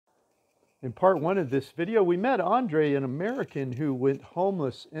In part one of this video, we met Andre, an American who went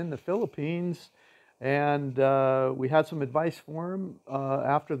homeless in the Philippines, and we had some advice for him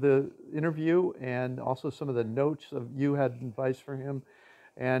after the interview, and also some of the notes of you had advice for him.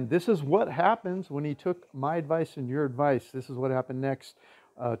 And this is what happens when he took my advice and your advice. This is what happened next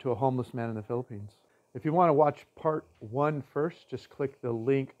to a homeless man in the Philippines. If you want to watch part one first, just click the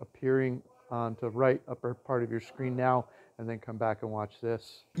link appearing on the right upper part of your screen now, and then come back and watch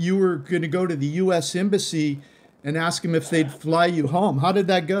this. You were going to go to the U.S. Embassy and ask them if they'd fly you home. How did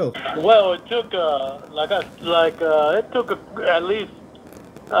that go? Well, it took at least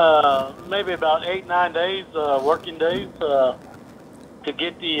maybe about 8-9 days, working days, to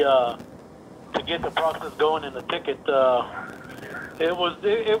get the process going in the ticket.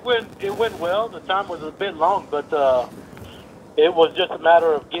 It went well. The time was a bit long, but it was just a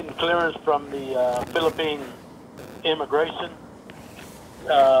matter of getting clearance from the Philippine immigration,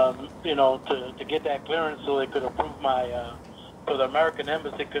 to get that clearance so they could approve my, so the American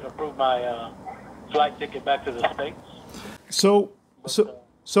embassy could approve my flight ticket back to the States. So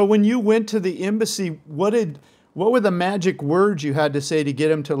when you went to the embassy, what were the magic words you had to say to get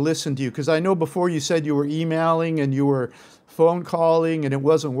them to listen to you? Because I know before you said you were emailing and you were phone calling and it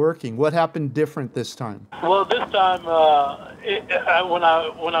wasn't working. What happened different this time? Well, this time, when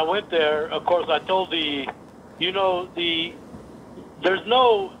I went there, of course, I told there's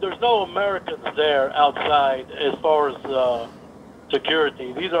no Americans there outside as far as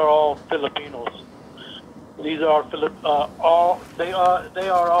security. These are all Filipinos. These are all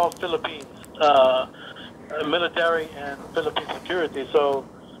Philippines, military and Philippine security. So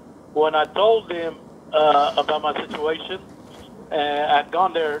when I told them about my situation, I'd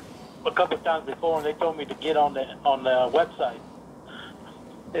gone there a couple of times before, and they told me to get on the website.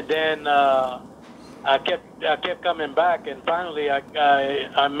 And then I kept coming back, and finally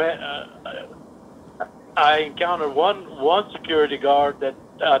I encountered one security guard that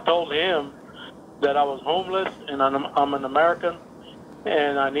I told him that I was homeless and I'm an American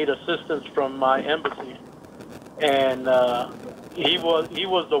and I need assistance from my embassy. And he was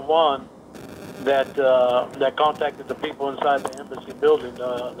the one that contacted the people inside the embassy building,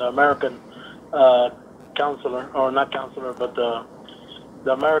 the American counselor, or not counselor, but the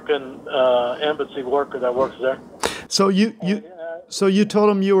American embassy worker that works there. So you told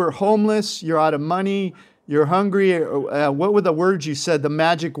him you were homeless, you're out of money, you're hungry. What were the words you said, the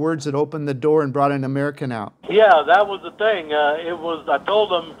magic words that opened the door and brought an American out? Yeah, that was the thing. I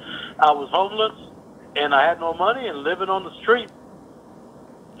told him I was homeless and I had no money and living on the street.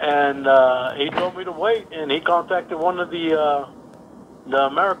 And he told me to wait, and he contacted one of the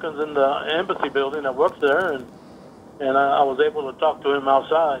Americans in the embassy building that works there, and I was able to talk to him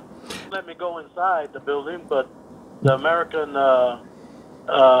outside. He let me go inside the building, but the American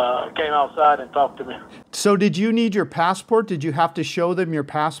came outside and talked to me. So did you need your passport? Did you have to show them your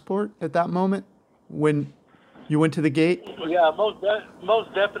passport at that moment when you went to the gate? Yeah, most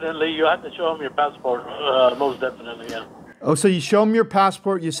definitely. You have to show them your passport, most definitely, yeah. Oh, so you show them your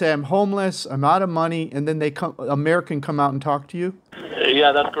passport, you say, I'm homeless, I'm out of money, and then American come out and talk to you?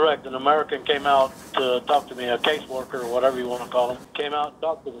 Yeah, that's correct. An American came out to talk to me, a caseworker or whatever you want to call him, came out and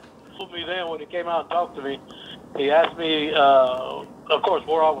talked to me. He told me then when he came out and talked to me, he asked me, of course,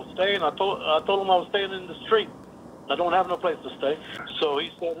 where I was staying. I told him I was staying in the street. I don't have no place to stay. So he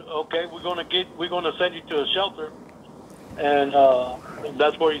said, okay, we're gonna send you to a shelter, and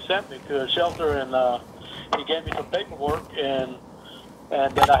that's where he sent me, to a shelter, and he gave me some paperwork and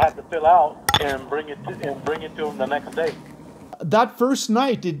that I had to fill out and bring it to him the next day. That first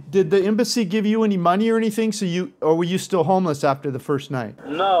night, did the embassy give you any money or anything? Or were you still homeless after the first night?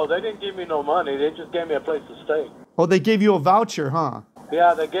 No, they didn't give me no money. They just gave me a place to stay. Oh, they gave you a voucher, huh?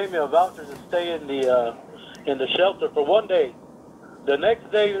 Yeah, they gave me a voucher to stay in the shelter for one day. The next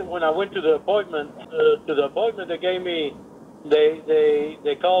day, when I went to the appointment, they gave me,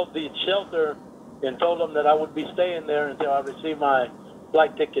 they called the shelter and told them that I would be staying there until I received my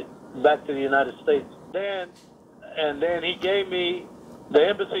flight ticket back to the United States. Then the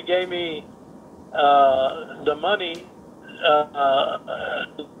embassy gave me the money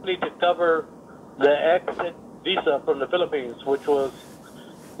to cover the exit visa from the Philippines, which was,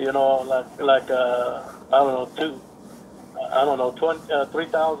 like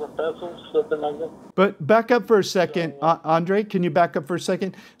 3,000 pesos, something like that. But back up for a second, Andre, can you back up for a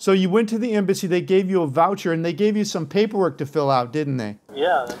second? So you went to the embassy, they gave you a voucher, and they gave you some paperwork to fill out, didn't they?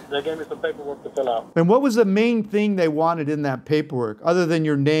 Yeah, they gave me some paperwork to fill out. And what was the main thing they wanted in that paperwork? Other than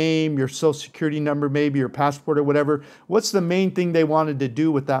your name, your social security number, maybe your passport or whatever, what's the main thing they wanted to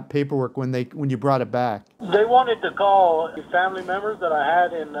do with that paperwork when you brought it back? They wanted to call family members that I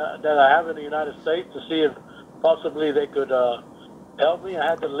have in the United States to see if possibly they could help me. I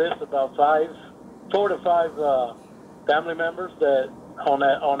had to list about 4 to 5 family members that on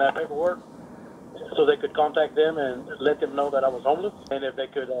that paperwork, so they could contact them and let them know that I was homeless and if they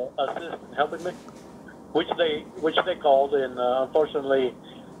could assist in helping me, which they called, and unfortunately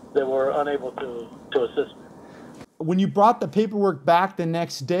they were unable to assist me. When you brought the paperwork back the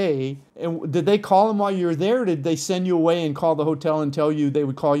next day, did they call them while you were there, or did they send you away and call the hotel and tell you they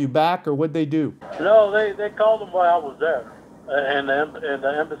would call you back, or what'd they do? No, they called them while I was there in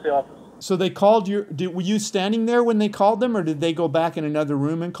the embassy office. So they called you. Were you standing there when they called them, or did they go back in another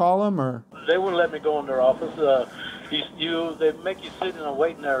room and call them? Or they wouldn't let me go in their office. They make you sit in a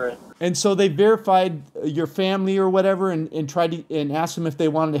waiting area. And so they verified your family or whatever, and tried to and asked them if they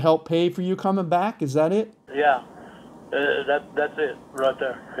wanted to help pay for you coming back. Is that it? Yeah, that's it right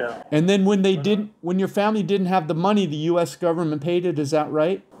there. Yeah. And then when your family didn't have the money, the U.S. government paid it. Is that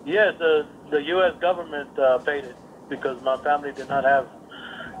right? Yes, the U.S. government paid it because my family didn't have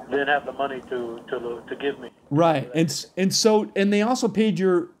the money to give me. Right, and they also paid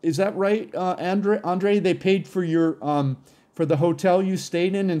your. Is that right, Andre? They paid for your for the hotel you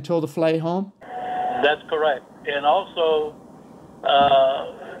stayed in until the flight home. That's correct. And also,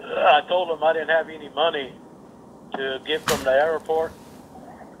 I told them I didn't have any money to get from the airport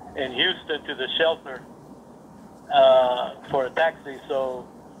in Houston to the shelter for a taxi. So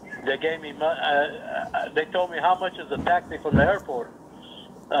they gave me money. They told me how much is a taxi from the airport.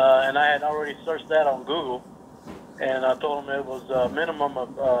 And I had already searched that on Google, and I told them it was a minimum of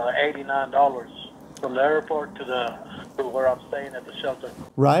 $89 from the airport to where I'm staying at the shelter.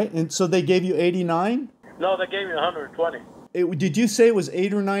 Right, and so they gave you 89? No, they gave me 120. Did you say it was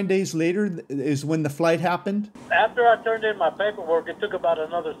 8 or 9 days later is when the flight happened? After I turned in my paperwork, it took about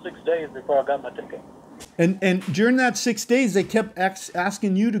another 6 days before I got my ticket. And during that 6 days, they kept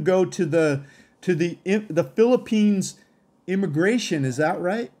asking you to go to the Philippines immigration. Is that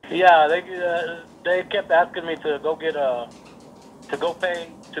right? Yeah, they kept asking me to go pay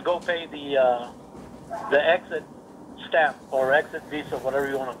the exit stamp or exit visa, whatever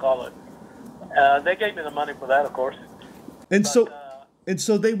you want to call it. They gave me the money for that, of course. And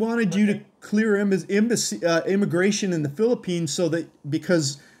so they wanted you to clear immigration in the Philippines,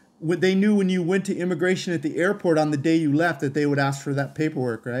 because they knew when you went to immigration at the airport on the day you left that they would ask for that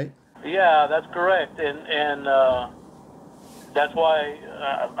paperwork, right? Yeah, that's correct, and that's why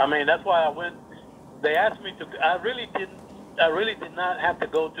that's why I went. They asked me to. I really did not have to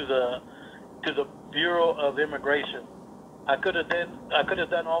go to the Bureau of Immigration. I could have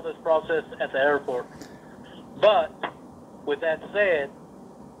done all this process at the airport. But with that said,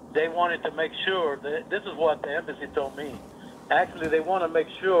 they wanted to make sure that this is what the embassy told me. Actually, they want to make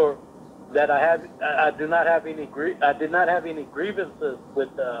sure that I did not have any grievances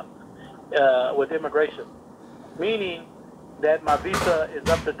with immigration, meaning that my visa is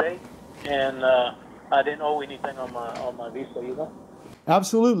up to date and I didn't owe anything on my visa either.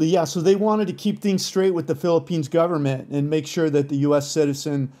 Absolutely, yeah. So they wanted to keep things straight with the Philippines government and make sure that the U.S.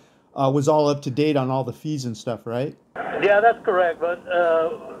 citizen was all up to date on all the fees and stuff, right? Yeah, that's correct. But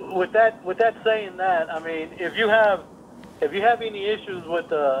with that saying that, I mean, if you have any issues with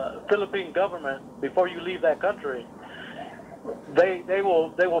the Philippine government before you leave that country, they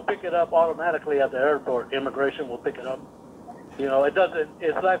will pick it up automatically at the airport. Immigration will pick it up. You know, it doesn't.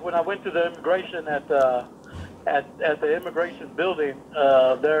 It's like when I went to the immigration at the immigration building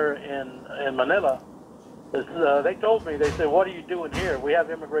there in Manila. They told me, they said, "What are you doing here? We have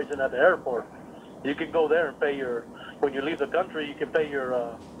immigration at the airport. You can go there and pay when you leave the country, you can pay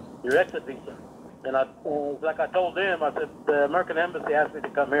your exit visa." And like I told them, I said, the American Embassy asked me to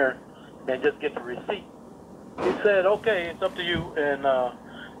come here and just get the receipt. He said, "Okay, it's up to you." And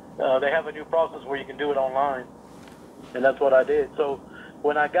they have a new process where you can do it online, and that's what I did. So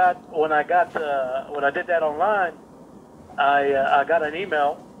when I did that online, I got an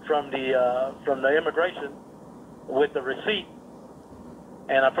email from the immigration with the receipt,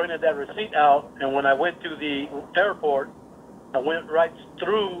 and I printed that receipt out. And when I went to the airport, I went right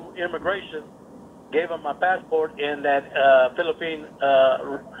through immigration, gave them my passport and that Philippine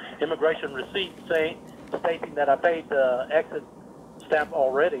immigration receipt stating that I paid the exit stamp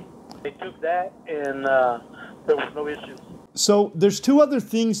already. They took that, and there was no issues. So there's two other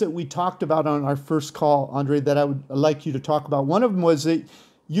things that we talked about on our first call, Andre, that I would like you to talk about. One of them was that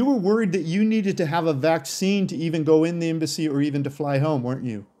you were worried that you needed to have a vaccine to even go in the embassy or even to fly home, weren't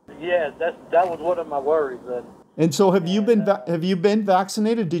you? Yes, that was one of my worries. And so have you been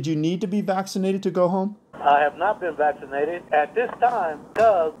vaccinated? Did you need to be vaccinated to go home? I have not been vaccinated at this time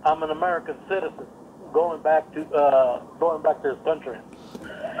because I'm an American citizen going back to this country.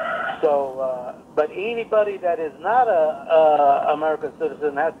 So, but anybody that is not a American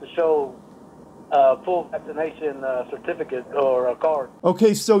citizen has to show a full vaccination certificate or a card.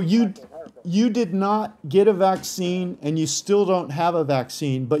 Okay, so you did not get a vaccine and you still don't have a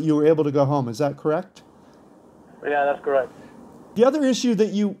vaccine, but you were able to go home. Is that correct? Yeah, that's correct. The other issue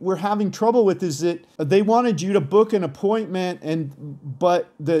that you were having trouble with is that they wanted you to book an appointment, but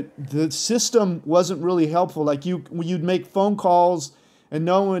the system wasn't really helpful. Like you'd make phone calls and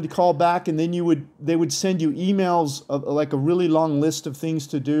no one would call back, and then they would send you emails of like a really long list of things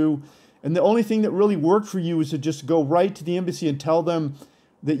to do. And the only thing that really worked for you was to just go right to the embassy and tell them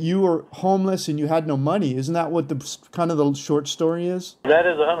that you were homeless and you had no money. Isn't that what the kind of the short story is? That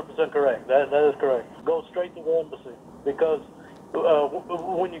is 100% correct. That is correct. Go straight to the embassy, because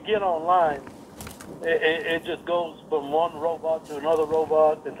when you get online, it just goes from one robot to another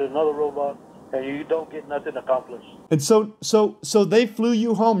robot and to another robot, and you don't get nothing accomplished. And so they flew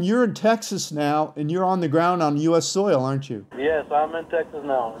you home. You're in Texas now, and you're on the ground on U.S. soil, aren't you? Yes, I'm in Texas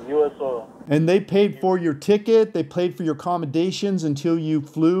now, U.S. soil. And they paid for your ticket, they paid for your accommodations until you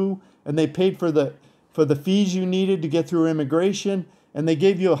flew, and they paid for the fees you needed to get through immigration, and they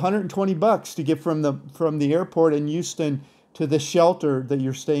gave you $120 to get from the airport in Houston to the shelter that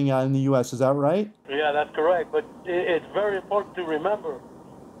you're staying at in the U.S. Is that right? Yeah, that's correct. But it's very important to remember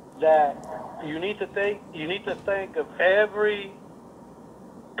that you need to think of every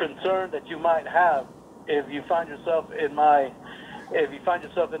concern that you might have if you find yourself in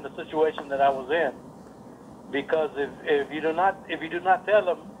the situation that I was in. Because if you do not tell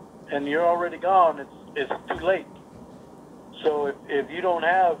them and you're already gone, it's too late. So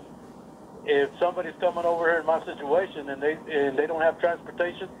if somebody's coming over here in my situation and they don't have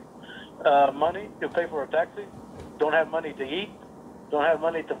transportation money to pay for a taxi, don't have money to eat, don't have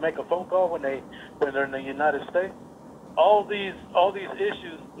money to make a phone call when they're in the United States, all these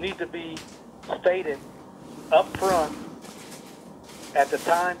issues need to be stated up front at the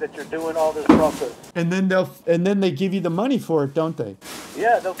time that you're doing all this process. And then they give you the money for it, don't they?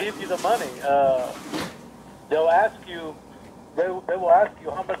 Yeah, they'll give you the money. They'll ask you. They will ask you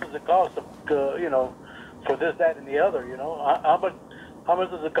how much does it cost to, for this, that, and the other. How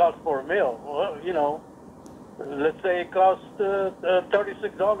much does it cost for a meal? Well, let's say it costs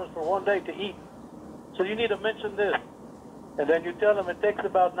 $36 for one day to eat. So you need to mention this, and then you tell them it takes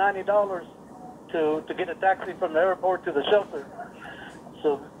about $90 to get a taxi from the airport to the shelter.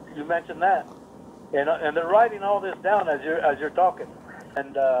 So you mention that, and they're writing all this down as you're talking,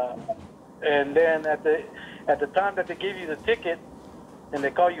 and then at the time that they give you the ticket and they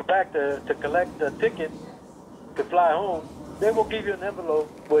call you back to collect the ticket to fly home, they will give you an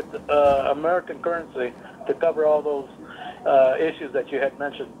envelope with American currency to cover all those issues that you had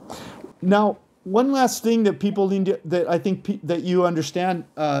mentioned. Now, one last thing that people need to, that I think that you understand,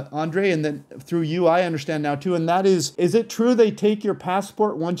 Andre, and then through you I understand now too, and that is it true they take your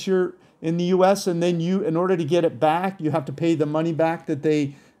passport once you're in the U.S. and then you, in order to get it back, you have to pay the money back that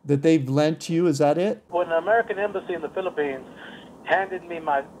they've lent to you? Is that it? When the American Embassy in the Philippines handed me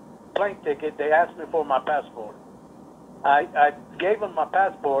my plane ticket, they asked me for my passport. I gave them my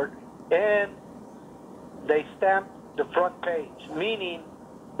passport, and they stamped the front page, meaning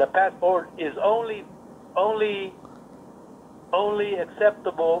the passport is only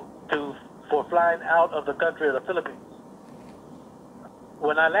acceptable for flying out of the country of the Philippines.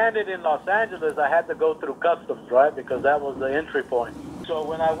 When I landed in Los Angeles, I had to go through customs, right? Because that was the entry point. So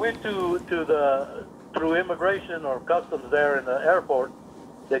when I went through immigration or customs there in the airport,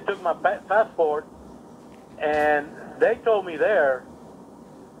 they took my passport, and they told me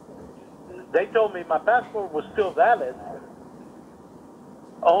my passport was still valid,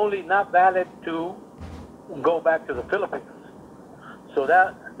 only not valid to go back to the Philippines. So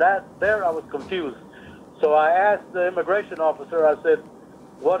that there I was confused. So I asked the immigration officer, I said,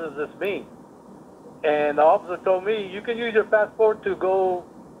 what does this mean? And the officer told me, you can use your passport to go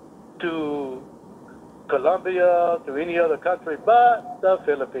to Colombia, to any other country, but the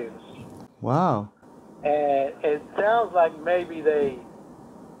Philippines. Wow. And it sounds like maybe the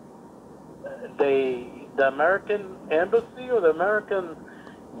American embassy or the American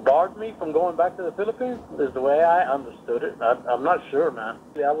barred me from going back to the Philippines, is the way I understood it. I'm not sure, man.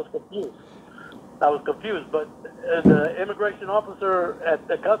 I was confused. I was confused, but the immigration officer at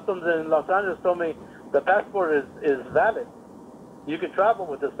the customs in Los Angeles told me the passport is valid. You can travel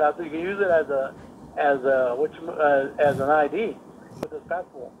with this passport. You can use it as an ID with this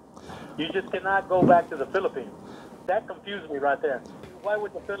passport. You just cannot go back to the Philippines. That confused me right there. Why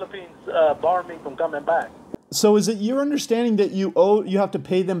would the Philippines bar me from coming back? So is it your understanding that you have to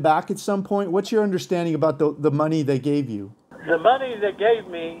pay them back at some point? What's your understanding about the money they gave you? The money they gave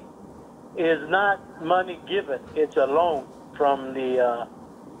me is not money given. It's a loan from the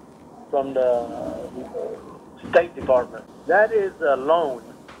State Department. That is a loan,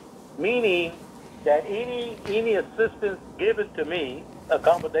 meaning that any assistance given to me,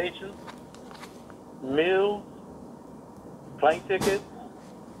 accommodations, meals, plane tickets,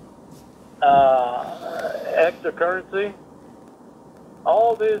 extra currency,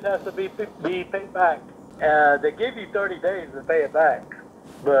 all this has to be paid back. They give you 30 days to pay it back.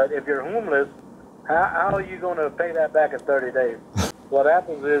 But if you're homeless, how are you going to pay that back in 30 days? What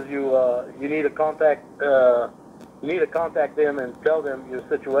happens is you need to contact them and tell them your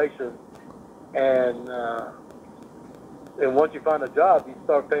situation, and once you find a job, you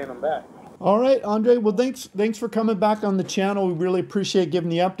start paying them back. All right, Andre. Well, thanks for coming back on the channel. We really appreciate giving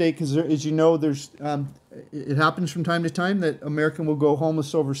the update because, as you know, there's it happens from time to time that American will go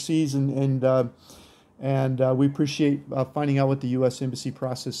homeless overseas, and we appreciate finding out what the U.S. Embassy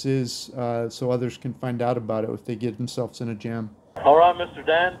process is, so others can find out about it if they get themselves in a jam. All right, Mr.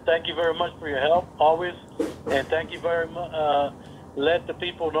 Dan. Thank you very much for your help always, and thank you very much. Let the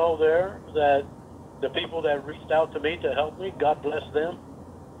people know there that the people that reached out to me to help me, God bless them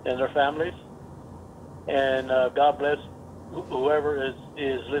and their families, and God bless whoever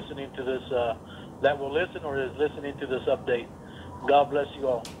is listening to this, that will listen or is listening to this update. God bless you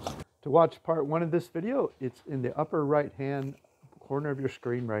all. To watch part 1 of this video, it's in the upper right-hand corner of your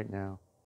screen right now.